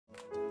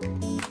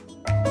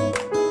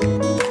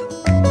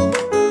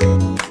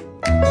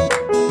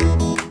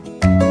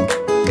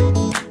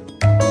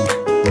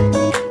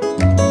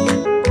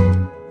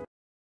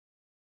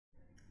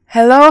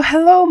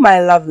Hello my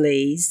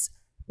lovelies.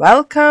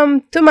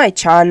 Welcome to my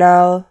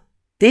channel.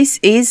 This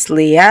is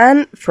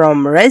Leanne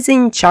from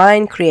Resin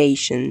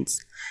Creations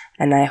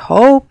and I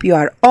hope you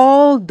are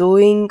all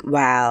doing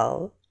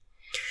well.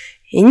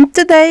 In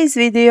today's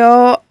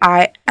video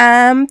I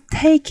am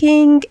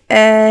taking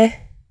a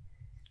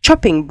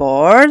chopping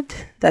board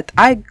that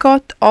I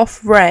got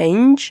off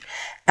range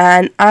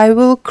and I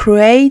will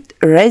create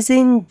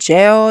resin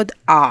geode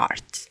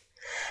art.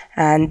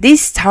 And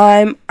this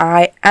time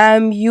I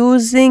am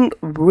using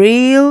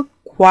real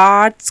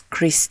quartz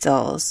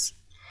crystals.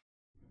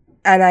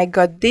 And I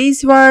got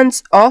these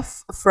ones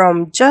off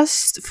from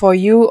Just For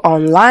You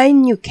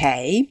Online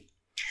UK.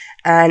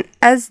 And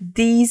as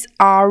these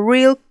are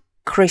real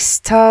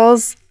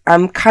crystals,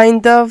 I'm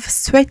kind of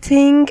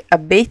sweating a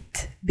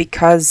bit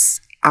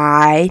because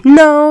I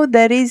know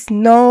there is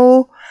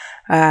no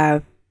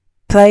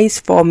place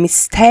for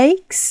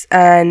mistakes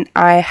and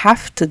I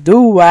have to do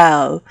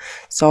well,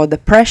 so the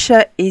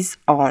pressure is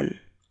on.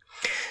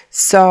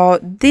 So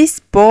this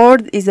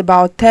board is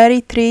about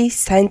 33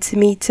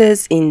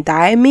 centimeters in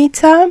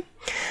diameter.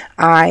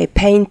 I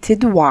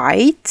painted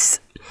white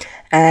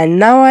and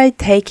now I'm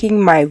taking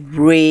my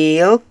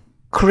real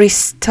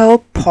crystal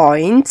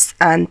points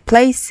and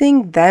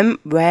placing them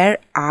where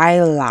I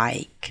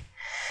like.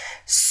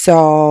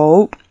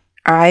 So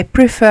I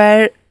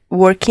prefer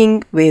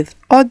working with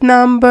odd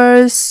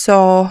numbers,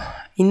 so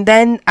in the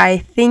end I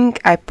think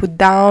I put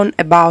down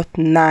about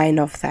 9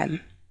 of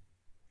them.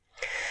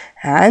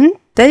 And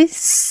this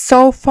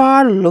so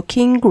far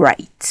looking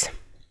great.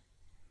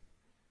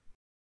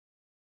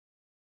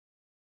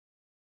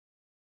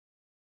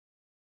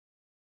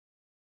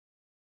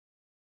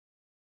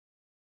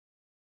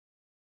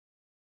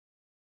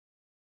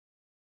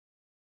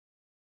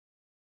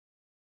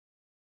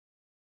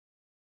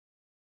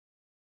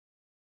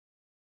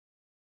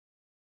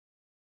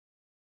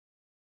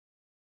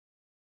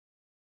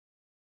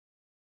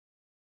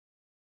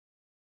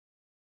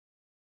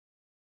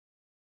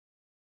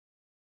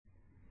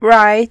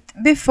 Right,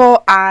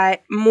 before I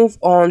move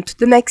on to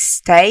the next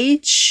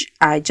stage,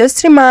 I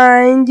just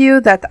remind you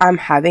that I'm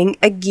having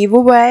a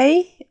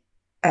giveaway.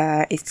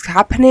 It's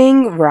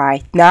happening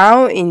right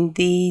now in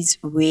these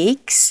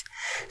weeks.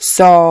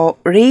 So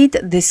read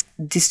this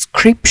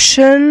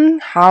description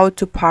how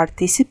to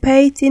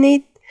participate in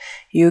it.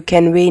 You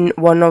can win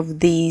one of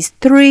these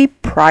 3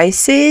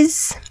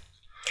 prizes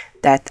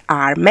that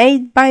are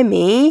made by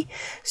me.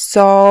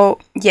 So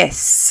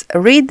yes,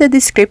 read the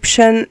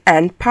description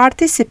and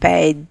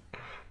participate.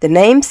 The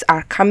names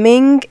are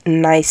coming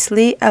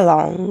nicely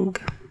along.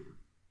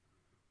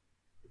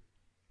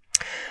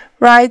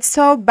 Right,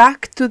 so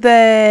back to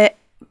the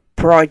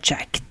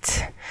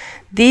project.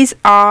 These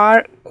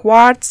are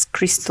quartz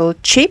crystal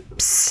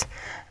chips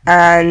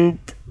and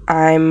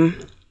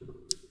I'm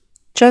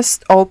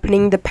just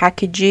opening the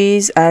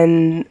packages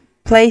and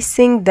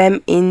placing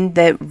them in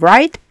the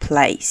right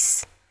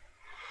place.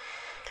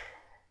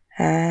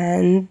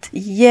 And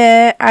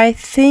yeah, I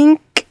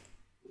think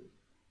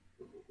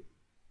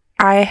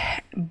I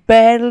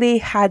barely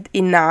had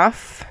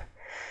enough.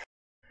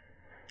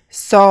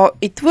 So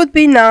it would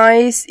be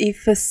nice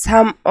if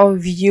some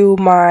of you,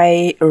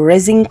 my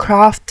resin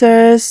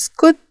crafters,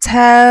 could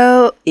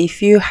tell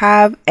if you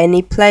have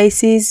any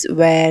places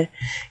where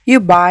you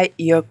buy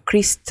your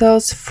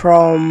crystals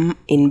from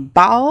in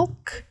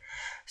bulk,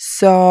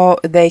 so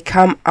they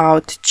come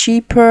out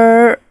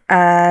cheaper.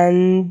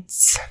 And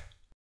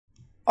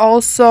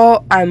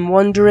also I'm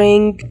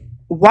wondering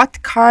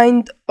what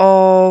kind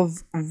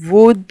of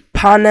wood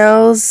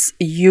panels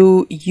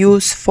you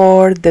use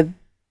for the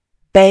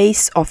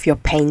base of your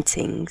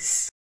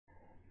paintings.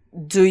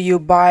 Do you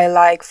buy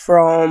like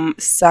from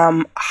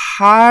some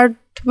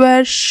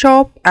hardware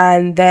shop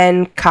and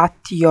then cut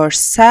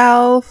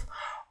yourself,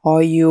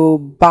 or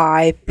you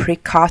buy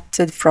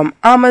pre-cutted from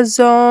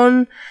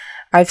Amazon?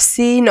 I've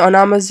seen on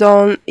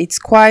Amazon it's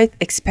quite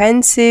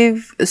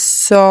expensive,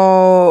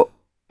 so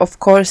of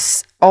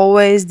course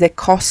always the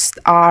costs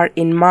are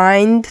in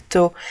mind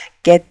to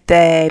get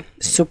the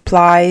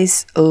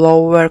supplies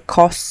lower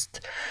cost,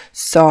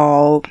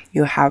 so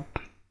you have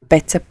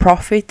better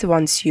profit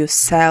once you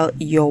sell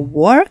your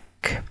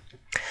work.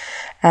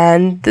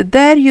 And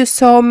there you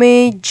saw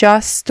me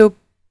just to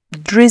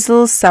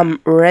drizzle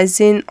some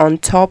resin on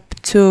top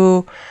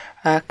to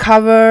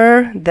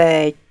cover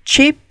the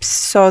chips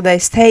so they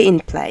stay in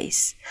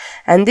place.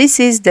 And this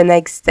is the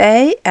next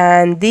day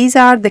and these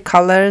are the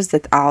colors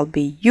that I'll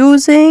be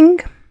using.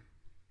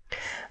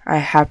 I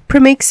have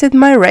premixed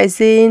my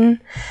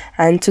resin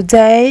and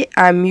today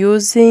I'm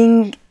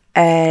using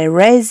a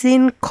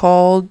resin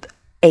called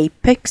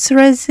Apex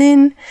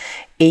resin.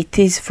 It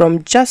is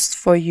from Just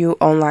For You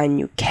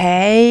Online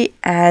UK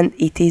and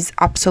it is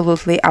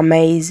absolutely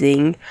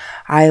amazing.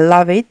 I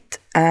love it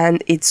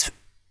and it's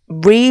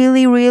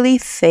really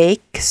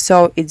thick,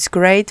 so it's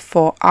great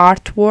for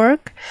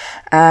artwork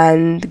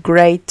and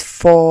great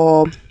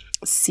for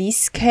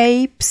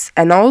seascapes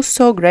and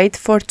also great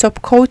for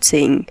top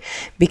coating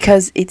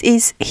because it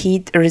is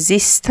heat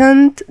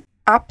resistant.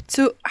 up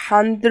to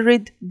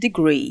 100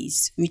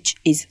 degrees, which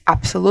is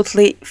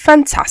absolutely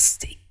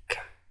fantastic.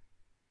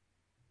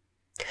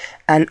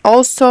 And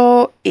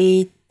also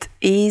it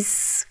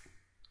is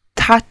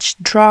touch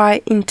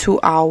dry in 2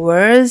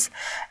 hours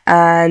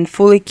and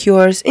fully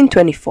cures in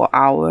 24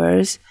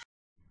 hours.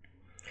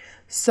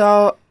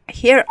 So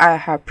here I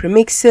have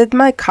premixed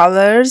my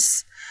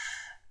colors.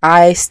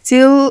 I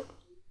still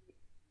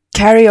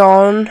carry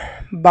on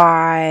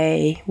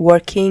by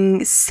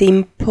working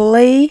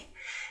simply,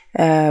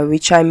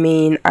 which I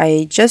mean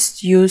I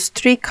just use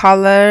 3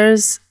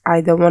 colors.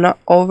 I don't want to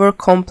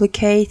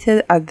overcomplicate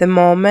it at the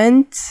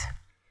moment,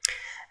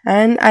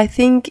 and I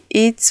think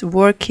it's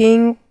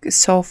working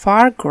so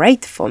far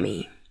great for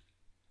me.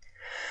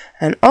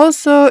 And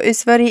also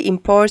it's very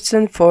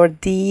important for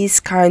these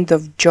kind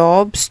of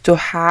jobs to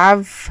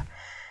have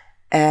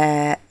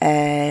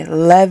a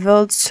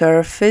leveled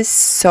surface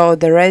so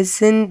the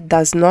resin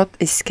does not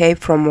escape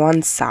from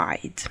one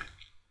side.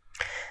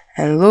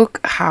 And look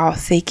how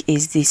thick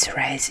is this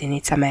resin,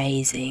 it's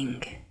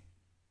amazing.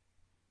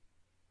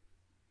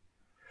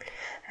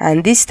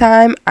 And this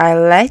time I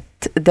let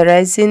the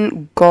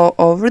resin go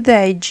over the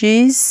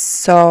edges,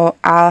 so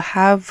I'll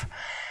have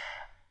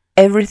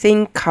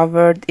everything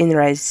covered in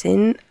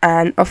resin.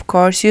 And of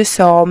course you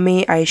saw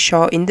me, I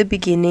showed in the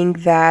beginning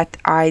that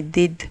I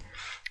did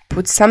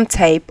put some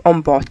tape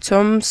on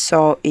bottom,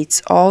 so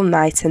it's all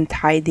nice and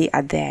tidy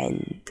at the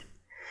end.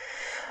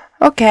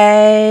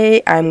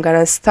 Okay, I'm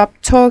gonna stop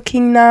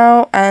talking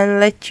now and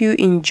let you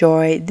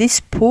enjoy this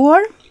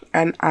pour,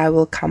 and I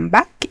will come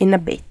back in a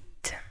bit.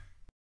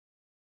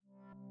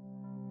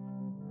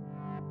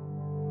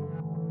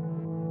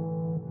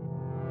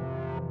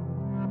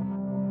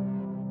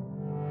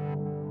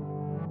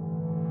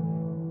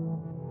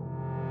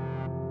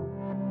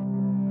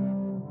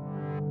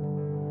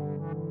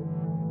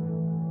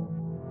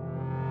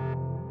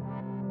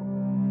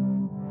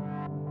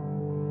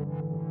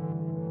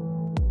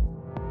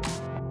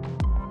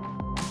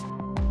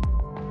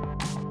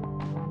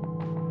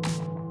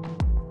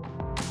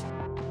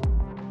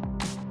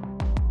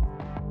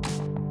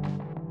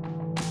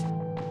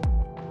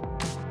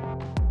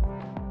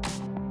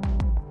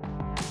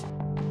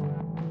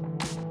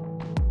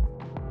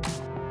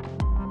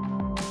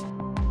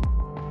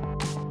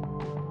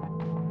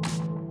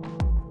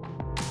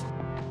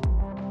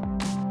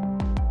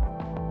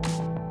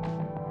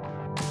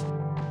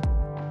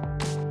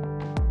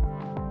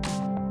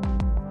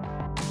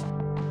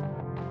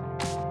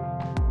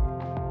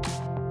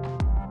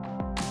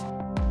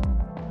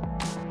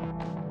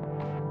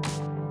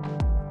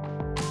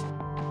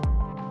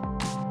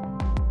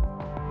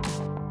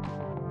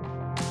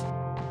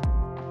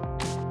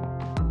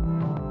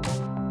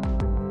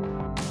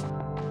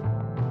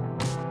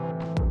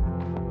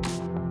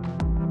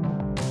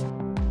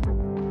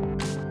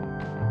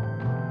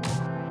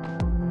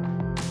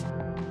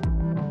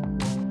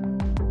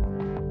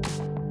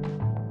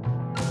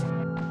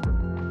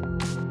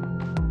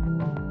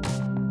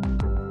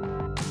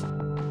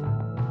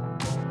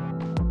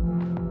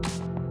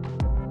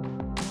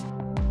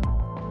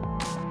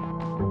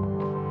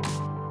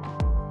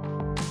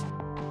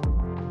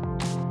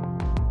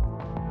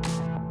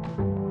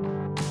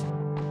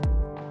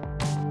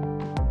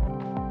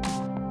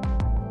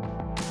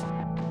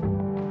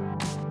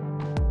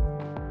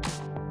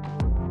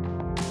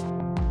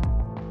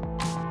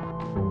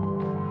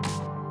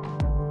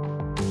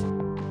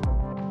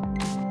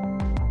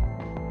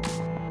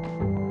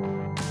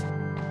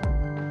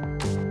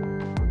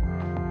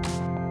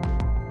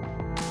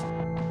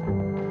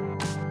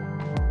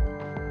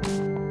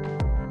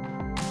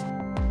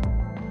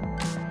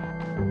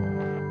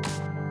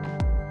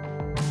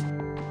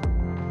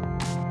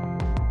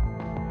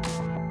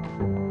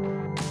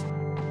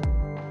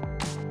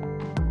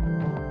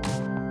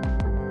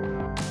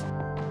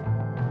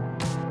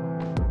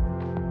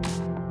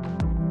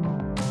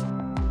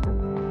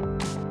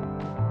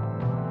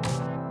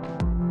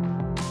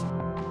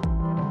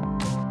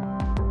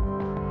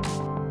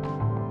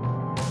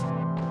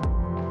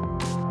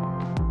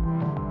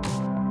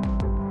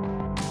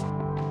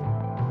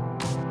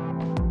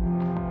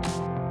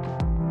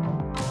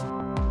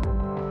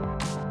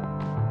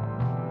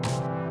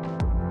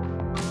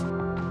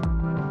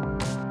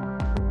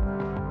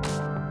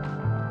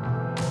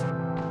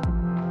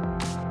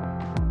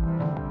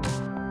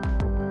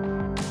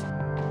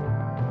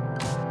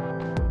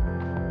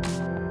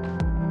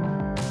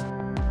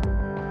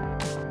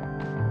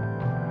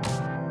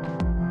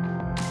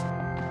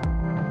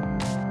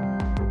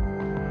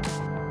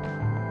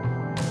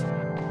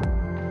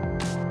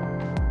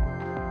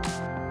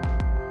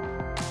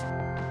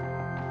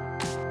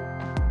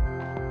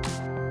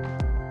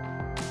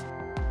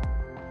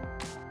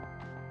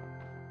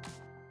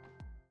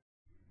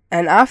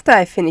 And after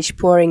I finished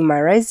pouring my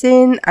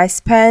resin, I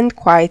spent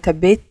quite a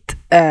bit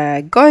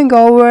going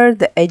over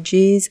the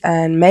edges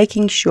and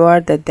making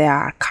sure that they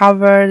are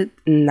covered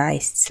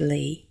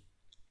nicely.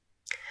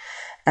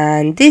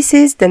 And this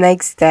is the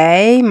next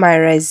day. My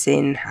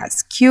resin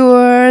has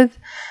cured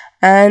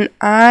And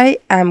I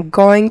am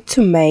going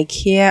to make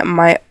here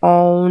my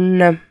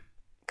own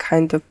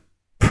kind of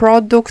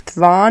product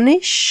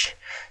varnish.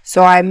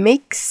 So I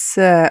mix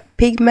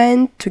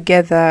pigment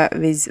together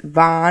with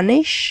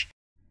varnish,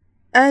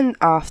 and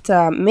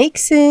after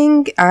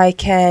mixing I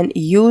can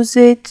use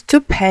it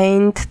to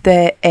paint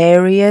the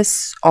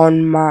areas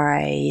on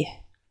my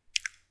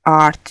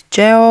art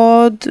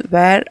geode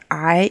where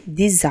I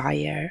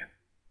desire.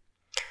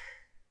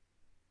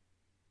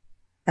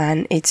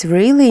 And it's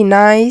really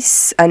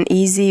nice and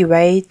easy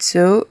way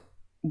to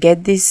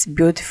get this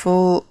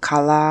beautiful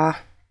color,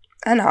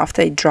 and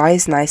after it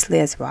dries nicely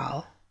as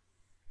well.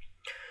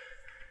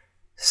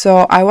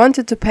 So I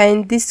wanted to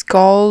paint this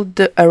gold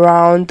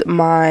around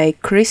my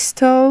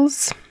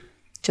crystals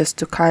just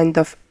to kind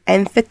of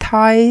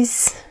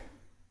emphasize.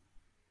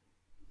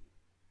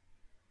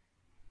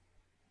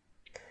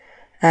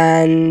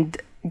 And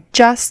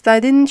just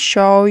I didn't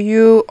show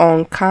you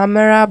on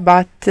camera,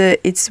 but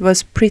it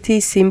was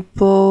pretty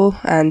simple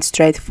and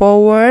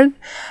straightforward.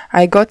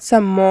 I got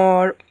some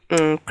more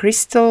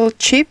crystal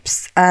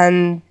chips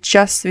and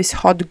just with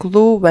hot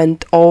glue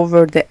went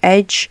over the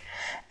edge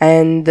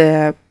and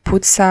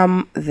put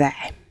some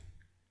there.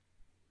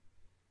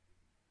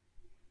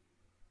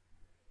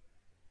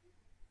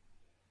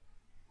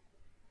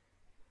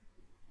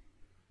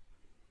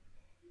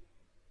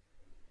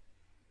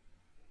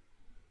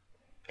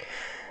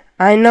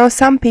 I know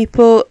some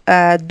people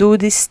do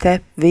this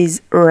step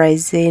with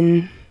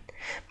resin,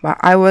 but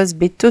I was a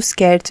bit too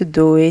scared to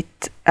do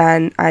it,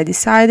 and I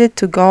decided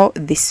to go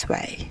this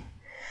way.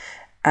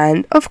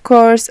 And of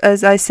course,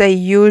 as I say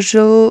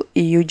usual,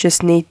 you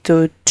just need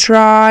to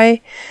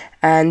try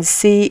and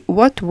see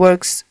what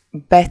works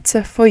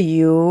better for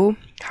you,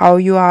 how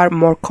you are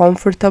more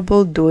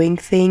comfortable doing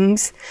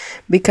things,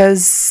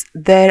 because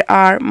there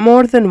are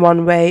more than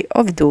one way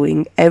of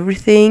doing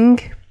everything,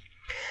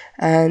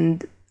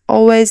 and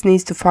always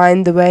needs to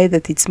find the way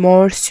that it's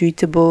more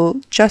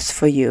suitable just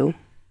for you.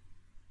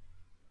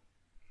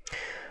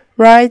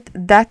 Right,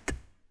 that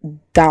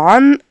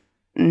done.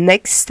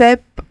 Next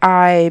step,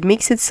 I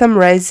mixed some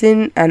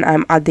resin and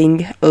I'm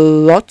adding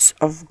lots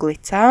of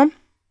glitter.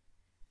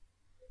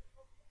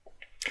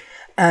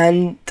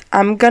 And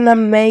I'm gonna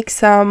make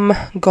some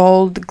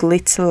gold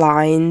glitter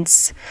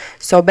lines.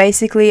 So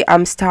basically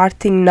I'm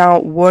starting now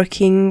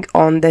working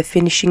on the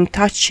finishing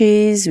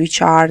touches,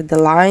 which are the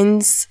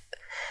lines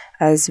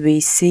as we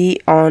see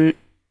on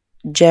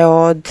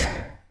Geode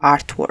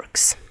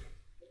artworks.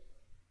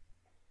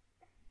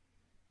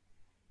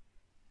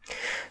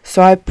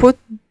 So I put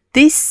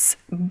this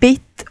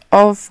bit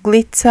of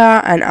glitter,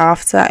 and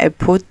after I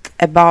put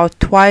about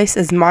twice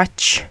as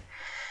much.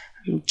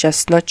 I'm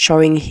just not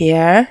showing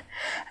here.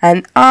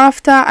 And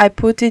after I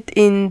put it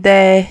in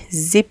the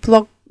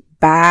Ziploc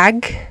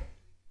bag.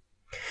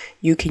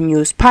 You can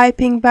use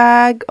piping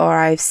bag, or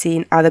I've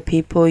seen other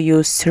people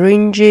use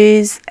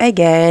syringes.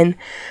 Again,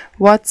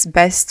 what's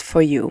best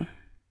for you.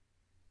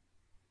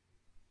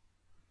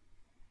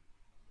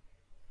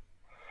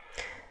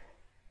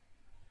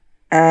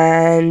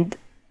 And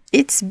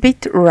it's a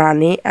bit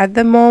runny at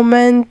the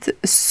moment,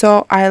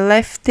 so I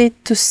left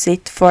it to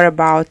sit for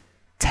about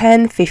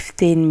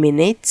 10-15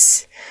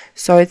 minutes,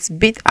 so it's a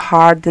bit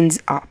hardens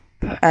up.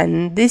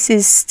 And this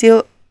is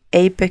still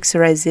Apex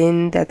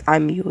resin that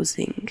I'm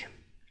using.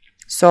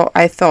 So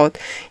I thought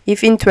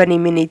if in 20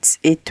 minutes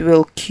it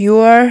will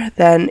cure,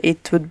 then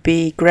it would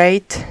be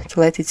great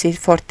to let it sit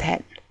for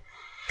 10.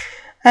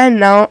 And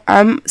now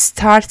I'm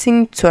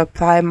starting to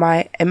apply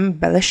my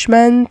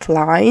embellishment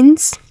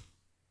lines.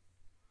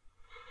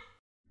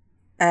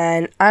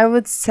 And I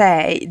would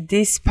say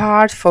this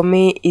part for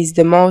me is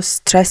the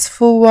most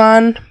stressful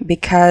one,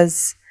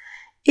 because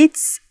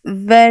it's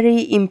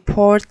very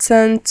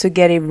important to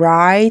get it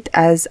right,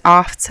 as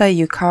after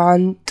you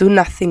can't do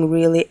nothing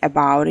really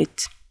about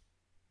it.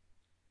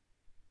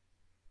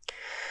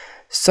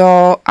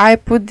 So I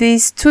put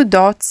these 2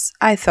 dots.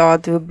 I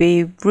thought it would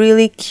be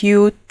really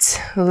cute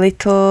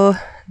little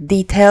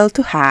detail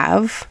to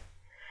have.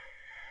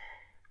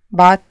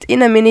 But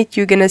in a minute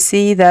you're gonna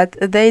see that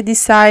they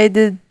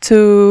decided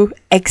to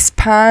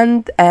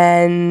expand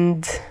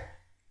and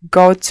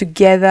go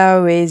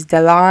together with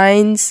the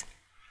lines.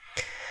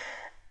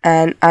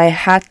 And I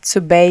had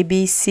to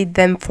babysit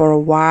them for a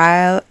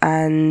while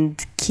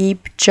and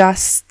keep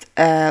just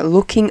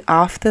looking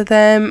after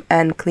them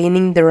and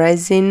cleaning the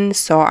resin,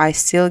 so I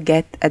still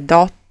get a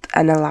dot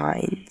and a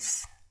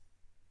lines.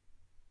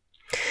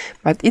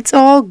 But it's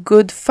all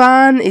good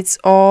fun, it's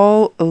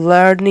all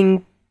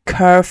learning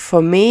curve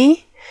for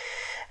me.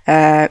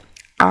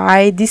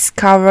 I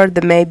discovered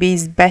that maybe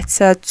it's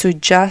better to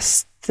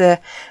just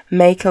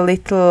make a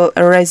little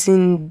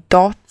resin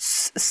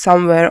dots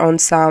somewhere on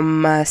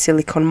some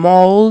silicone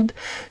mold,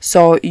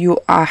 so you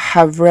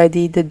have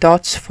ready the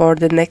dots for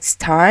the next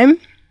time,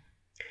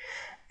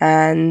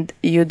 and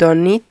you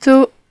don't need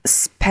to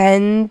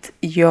spend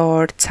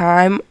your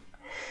time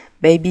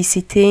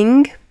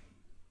babysitting,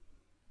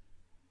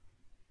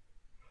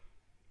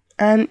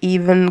 and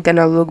even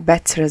gonna look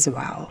better as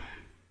well.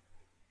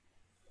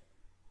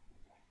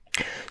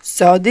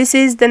 So this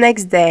is the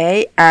next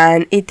day,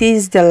 and it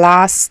is the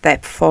last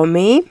step for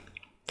me,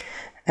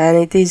 and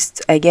it is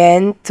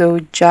again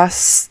to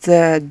just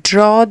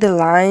draw the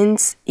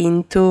lines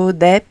into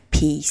the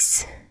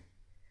piece.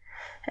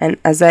 And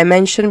as I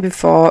mentioned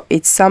before,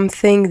 it's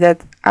something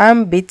that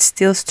I'm a bit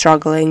still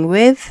struggling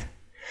with,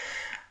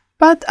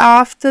 but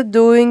after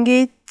doing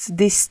it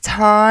this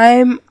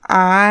time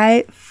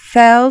I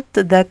felt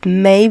that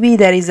maybe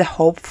there is a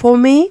hope for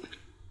me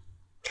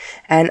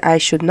and I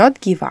should not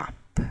give up.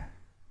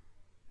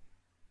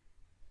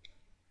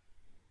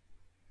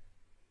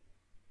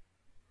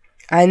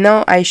 I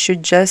know I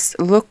should just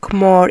look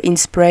more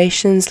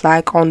inspirations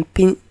like on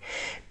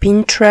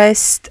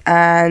Pinterest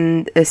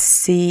and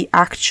see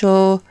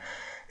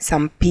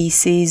some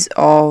pieces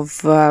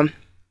of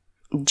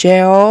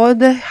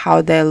Geode,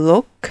 how they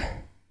look.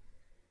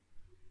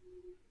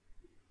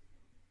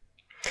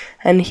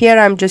 And here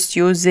I'm just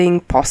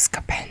using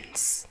Posca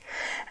pens.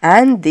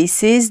 And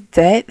this is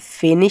the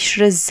finished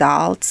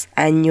results,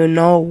 and you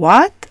know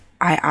what?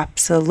 I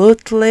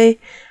absolutely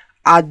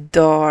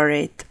adore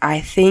it.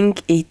 I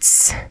think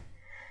it's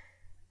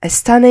a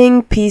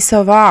stunning piece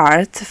of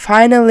art.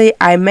 Finally,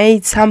 I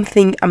made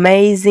something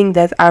amazing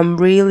that I'm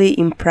really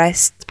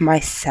impressed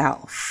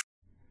myself.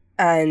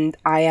 And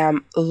I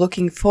am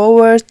looking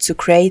forward to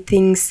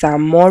creating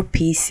some more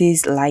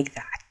pieces like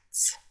that.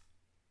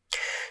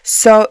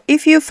 So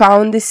if you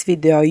found this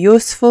video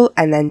useful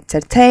and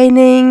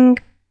entertaining,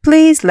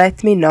 please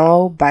let me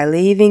know by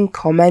leaving a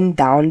comment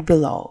down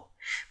below.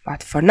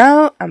 But for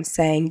now, I'm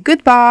saying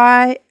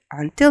goodbye.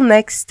 Until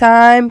next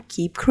time,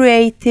 keep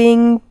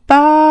creating.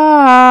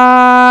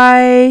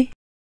 Bye!